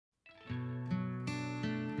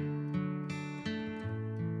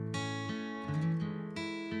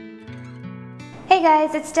Hey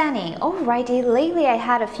guys, it's Danny. Alrighty, lately I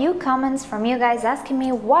had a few comments from you guys asking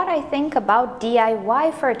me what I think about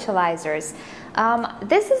DIY fertilizers.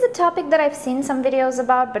 This is a topic that I've seen some videos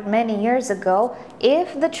about, but many years ago.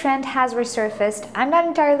 If the trend has resurfaced, I'm not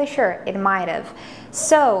entirely sure. It might have.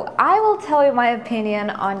 So I will tell you my opinion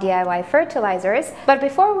on DIY fertilizers, but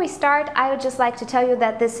before we start, I would just like to tell you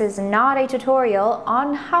that this is not a tutorial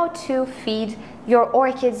on how to feed your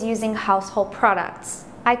orchids using household products.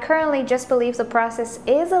 I currently just believe the process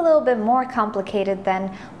is a little bit more complicated than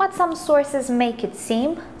what some sources make it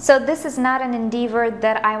seem. So this is not an endeavor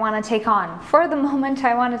that I want to take on. For the moment,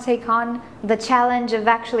 I want to take on the challenge of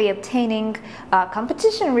actually obtaining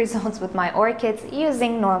competition results with my orchids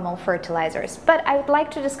using normal fertilizers. But I would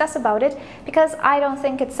like to discuss about it because I don't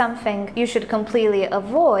think it's something you should completely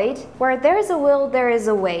avoid. Where there is a will, there is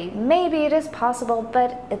a way. Maybe it is possible,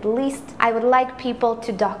 but at least I would like people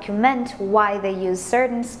to document why they use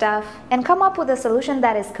certain stuff and come up with a solution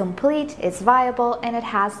that is complete, is viable, and it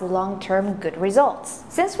has long-term good results.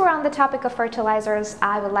 Since we're on the topic of fertilizers,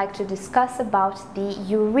 I would like to discuss about the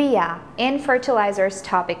urea in fertilizers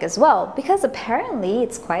topic as well, because apparently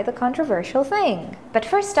it's quite a controversial thing. But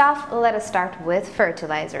first off, let us start with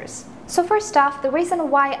fertilizers. So first off, the reason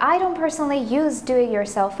why I don't personally use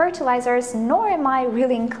do-it-yourself fertilizers, nor am I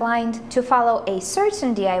really inclined to follow a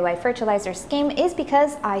certain DIY fertilizer scheme, is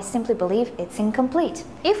because I simply believe it's incomplete.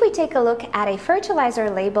 If we take a look at a fertilizer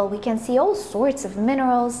label, we can see all sorts of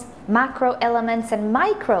minerals, macro elements and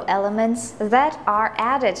micro elements that are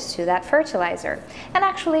added to that fertilizer. And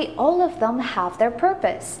actually all of them have their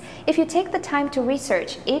purpose. If you take the time to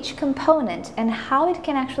research each component and how it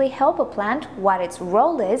can actually help a plant, what its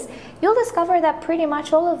role is, you'll discover that pretty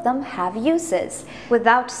much all of them have uses.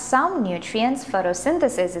 Without some nutrients,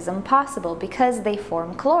 photosynthesis is impossible because they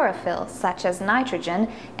form chlorophyll, such as nitrogen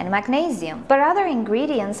and magnesium. But other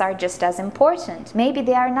ingredients are just as important. Maybe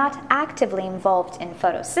they are not actively involved in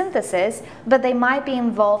photosynthesis, but they might be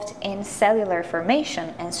involved in cellular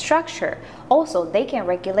formation and structure. Also, they can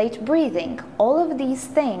regulate breathing. All of these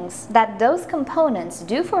things that those components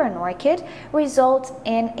do for an orchid result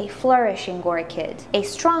in a flourishing orchid, a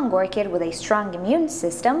strong orchid with a strong immune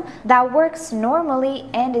system that works normally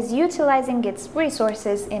and is utilizing its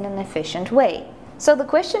resources in an efficient way. So the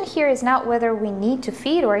question here is not whether we need to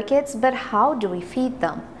feed orchids, but how do we feed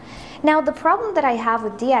them? Now, the problem that I have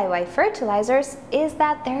with DIY fertilizers is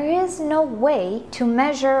that there is no way to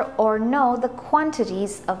measure or know the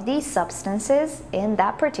quantities of these substances in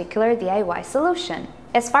that particular DIY solution.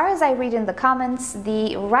 As far as I read in the comments,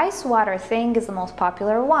 the rice water thing is the most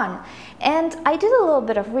popular one. And I did a little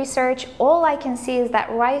bit of research. All I can see is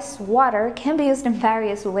that rice water can be used in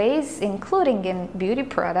various ways, including in beauty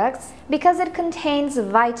products, because it contains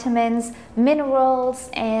vitamins, minerals,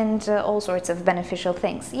 and all sorts of beneficial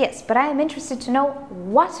things. Yes, but I am interested to know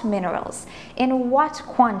what minerals, in what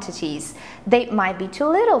quantities. They might be too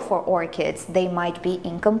little for orchids, they might be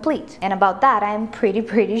incomplete. And about that, I am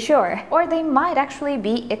pretty sure. Or they might actually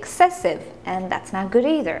be excessive, and that's not good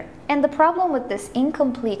either. And the problem with this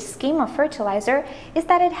incomplete scheme of fertilizer is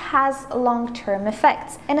that it has long-term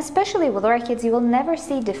effects. And especially with orchids, you will never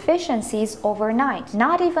see deficiencies overnight,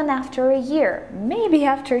 not even after a year. Maybe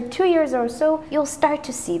after 2 years or so, you'll start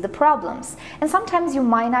to see the problems. And sometimes you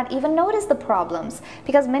might not even notice the problems,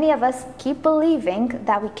 because many of us keep believing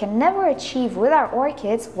that we can never achieve with our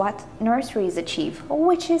orchids what nurseries achieve,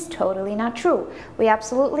 which is totally not true. We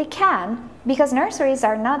absolutely can, because nurseries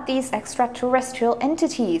are not these extraterrestrial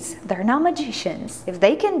entities. They're not magicians. If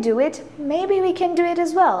they can do it, maybe we can do it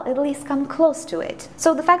as well, at least come close to it.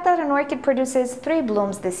 So the fact that an orchid produces 3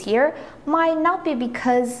 blooms this year might not be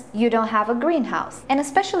because you don't have a greenhouse. And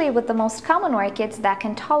especially with the most common orchids that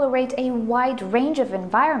can tolerate a wide range of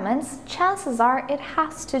environments, chances are it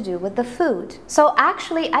has to do with the food. So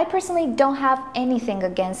actually, I personally don't have anything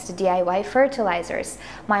against DIY fertilizers.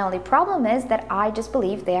 My only problem is that I just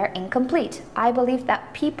believe they are incomplete. I believe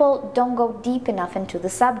that people don't go deep enough into the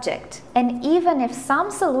subject. And even if some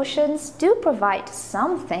solutions do provide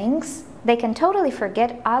some things, they can totally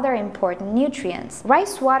forget other important nutrients.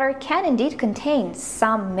 Rice water can indeed contain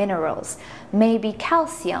some minerals, maybe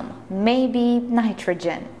calcium, maybe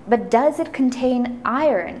nitrogen. But does it contain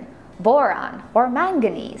iron, boron, or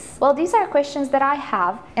manganese? Well, these are questions that I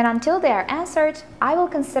have, and until they are answered, I will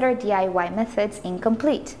consider DIY methods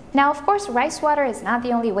incomplete. Now, of course, rice water is not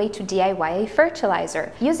the only way to DIY a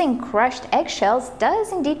fertilizer. Using crushed eggshells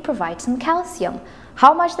does indeed provide some calcium.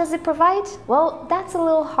 How much does it provide? Well, that's a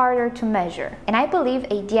little harder to measure. And I believe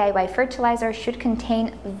a DIY fertilizer should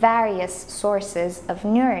contain various sources of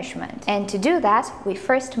nourishment. And to do that, we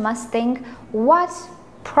first must think, what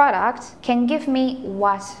product can give me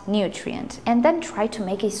what nutrient, and then try to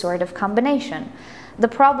make a sort of combination. The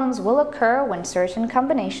problems will occur when certain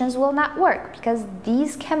combinations will not work, because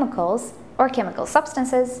these chemicals or chemical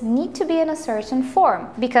substances need to be in a certain form,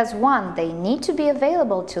 because one, they need to be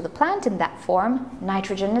available to the plant in that form.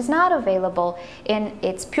 Nitrogen is not available in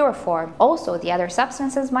its pure form. Also, the other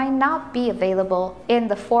substances might not be available in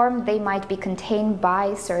the form they might be contained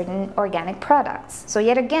by certain organic products. So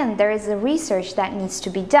yet again, there is a research that needs to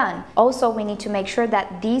be done. Also, we need to make sure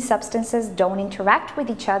that these substances don't interact with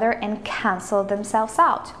each other and cancel themselves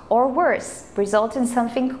out, or worse, result in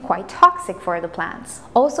something quite toxic for the plants.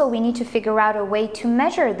 Also, we need to figure out a way to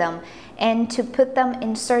measure them and to put them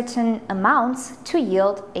in certain amounts to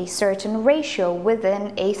yield a certain ratio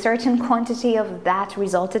within a certain quantity of that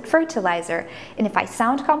resulted fertilizer. And if I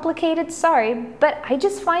sound complicated, sorry, but I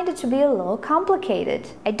just find it to be a little complicated.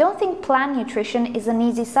 I don't think plant nutrition is an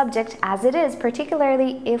easy subject as it is,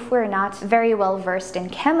 particularly if we're not very well versed in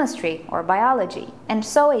chemistry or biology. And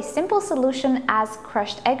so a simple solution as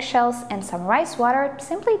crushed eggshells and some rice water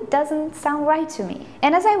simply doesn't sound right to me.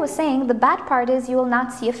 And as I was saying, the bad part is you will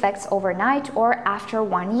not see effects overnight or after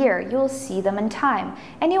 1 year. You will see them in time,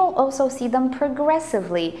 and you will also see them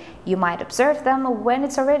progressively. You might observe them when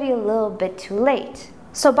it's already a little bit too late.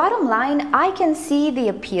 So bottom line, I can see the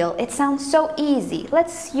appeal. It sounds so easy.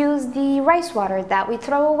 Let's use the rice water that we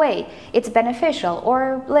throw away. It's beneficial.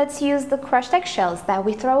 Or let's use the crushed eggshells that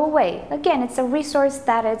we throw away. Again, it's a resource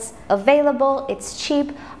that it's available, it's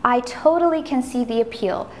cheap. I totally can see the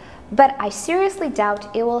appeal. But I seriously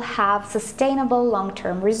doubt it will have sustainable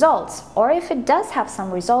long-term results. Or if it does have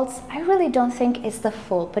some results, I really don't think it's the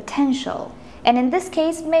full potential. And in this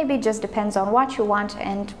case, maybe it just depends on what you want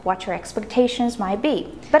and what your expectations might be.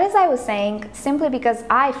 But as I was saying, simply because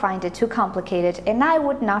I find it too complicated and I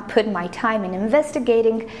would not put my time in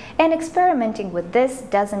investigating and experimenting with this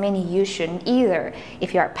doesn't mean you shouldn't either.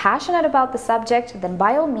 If you are passionate about the subject, then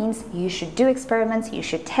by all means you should do experiments, you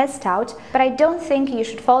should test out, but I don't think you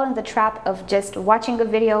should fall in the trap of just watching a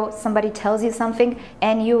video, somebody tells you something,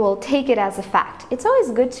 and you will take it as a fact. It's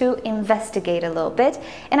always good to investigate a little bit,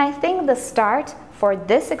 and I think the start for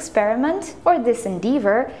this experiment or this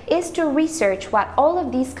endeavor is to research what all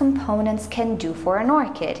of these components can do for an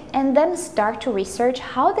orchid, and then start to research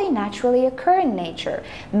how they naturally occur in nature.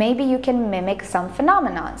 Maybe you can mimic some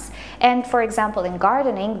phenomena. And for example, in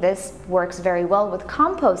gardening, this works very well with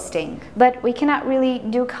composting, but we cannot really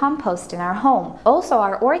do compost in our home. Also,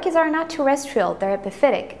 our orchids are not terrestrial, they're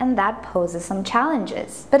epiphytic, and that poses some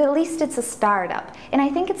challenges. But at least it's a startup, and I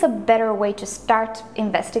think it's a better way to start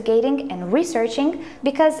investigating and researching,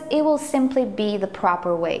 because it will simply be the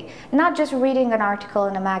proper way. Not just reading an article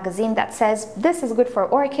in a magazine that says this is good for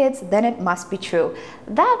orchids, then it must be true.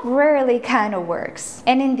 That rarely kind of works.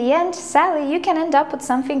 And in the end, sadly, you can end up with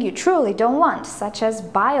something you truly don't want, such as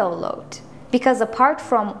bioload. Because apart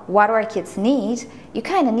from what orchids need, you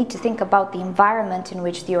kind of need to think about the environment in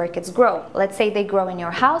which the orchids grow. Let's say they grow in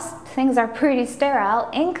your house, things are pretty sterile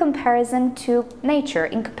in comparison to nature,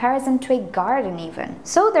 in comparison to a garden even.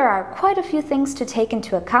 So there are quite a few things to take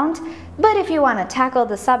into account, but if you want to tackle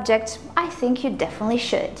the subject, I think you definitely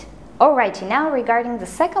should. Alrighty, now regarding the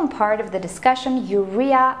second part of the discussion,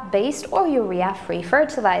 urea-based or urea-free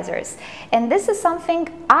fertilizers. And this is something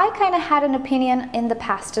I kind of had an opinion in the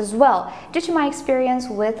past as well, due to my experience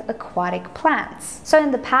with aquatic plants. So in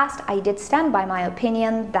the past, I did stand by my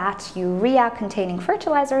opinion that urea-containing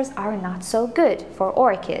fertilizers are not so good for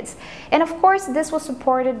orchids. And of course, this was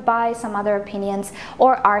supported by some other opinions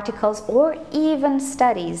or articles or even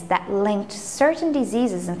studies that linked certain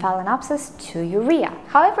diseases in Phalaenopsis to urea.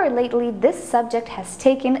 However, lately, this subject has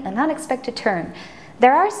taken an unexpected turn.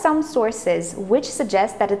 There are some sources which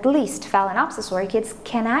suggest that at least Phalaenopsis orchids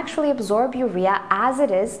can actually absorb urea as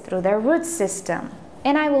it is through their root system.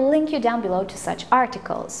 And I will link you down below to such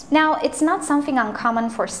articles. Now, it's not something uncommon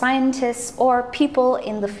for scientists or people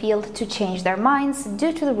in the field to change their minds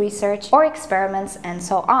due to the research or experiments and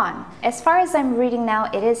so on. As far as I'm reading now,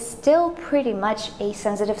 it is still pretty much a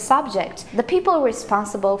sensitive subject. The people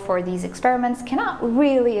responsible for these experiments cannot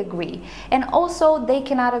really agree. And also, they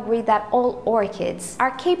cannot agree that all orchids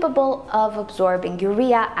are capable of absorbing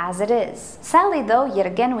urea as it is. Sadly though, yet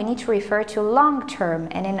again, we need to refer to long term,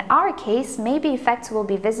 and in our case, maybe effects will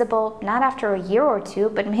be visible not after a year or two,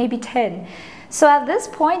 but maybe 10. So at this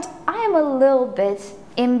point, I am a little bit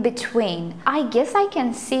in between. I guess I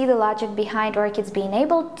can see the logic behind orchids being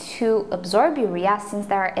able to absorb urea since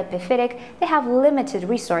they are epiphytic. They have limited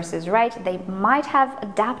resources, right? They might have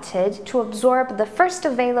adapted to absorb the first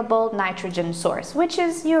available nitrogen source, which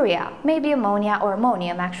is urea, maybe ammonia or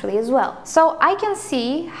ammonium actually as well. So I can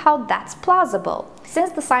see how that's plausible.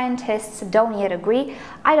 Since the scientists don't yet agree,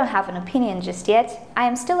 I don't have an opinion just yet. I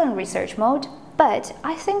am still in research mode, but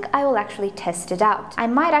I think I will actually test it out. I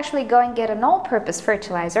might actually go and get an all-purpose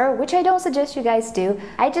fertilizer, which I don't suggest you guys do.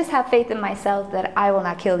 I just have faith in myself that I will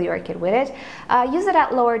not kill the orchid with it. Use it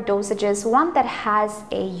at lower dosages, one that has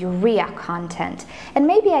a urea content. And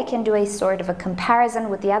maybe I can do a sort of a comparison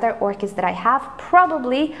with the other orchids that I have.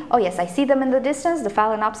 Probably, oh yes, I see them in the distance. The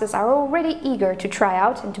Phalaenopsis are already eager to try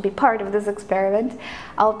out and to be part of this experiment.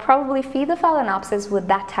 I'll probably feed the Phalaenopsis with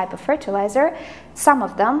that type of fertilizer, some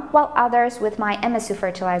of them, while others with my MSU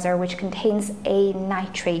fertilizer, which contains a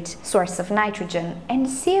nitrate source of nitrogen, and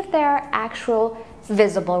see if there are actual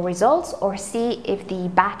visible results, or see if the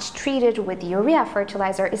batch treated with urea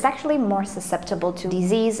fertilizer is actually more susceptible to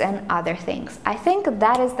disease and other things. I think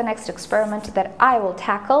that is the next experiment that I will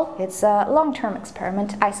tackle. It's a long-term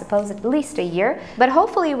experiment, I suppose at least a year, but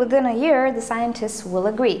hopefully within a year the scientists will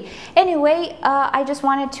agree. Anyway, I just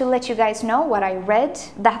wanted to let you guys know what I read.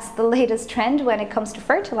 That's the latest trend when it comes to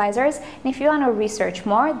fertilizers, and if you want to research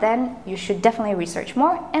more, then you should definitely research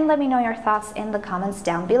more, and let me know your thoughts in the comments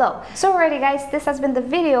down below. So alrighty guys, this has been the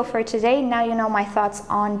video for today. Now you know my thoughts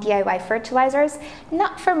on DIY fertilizers.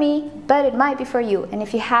 Not for me, but it might be for you. And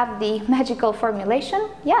if you have the magical formulation,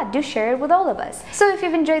 yeah, do share it with all of us. So if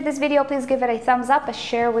you've enjoyed this video, please give it a thumbs up. A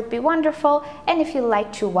share would be wonderful. And if you'd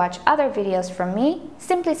like to watch other videos from me,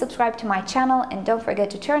 simply subscribe to my channel and don't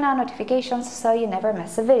forget to turn on notifications so you never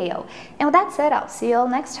miss a video. And with that said, I'll see you all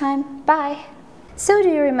next time. Bye! So do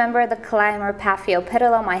you remember the climber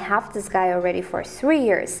paphiopedilum? I have this guy already for 3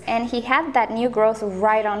 years, and he had that new growth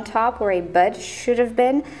right on top where a bud should have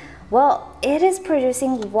been. Well, it is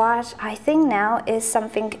producing what I think now is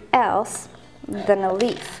something else than a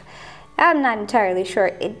leaf. I'm not entirely sure.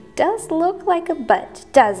 It does look like a bud,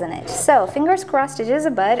 doesn't it? So fingers crossed it is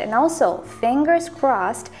a bud, and also fingers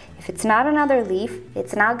crossed if it's not another leaf,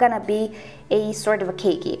 it's not gonna be a sort of a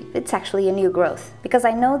keiki. It's actually a new growth, because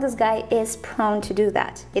I know this guy is prone to do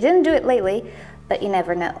that. He didn't do it lately, but you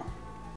never know.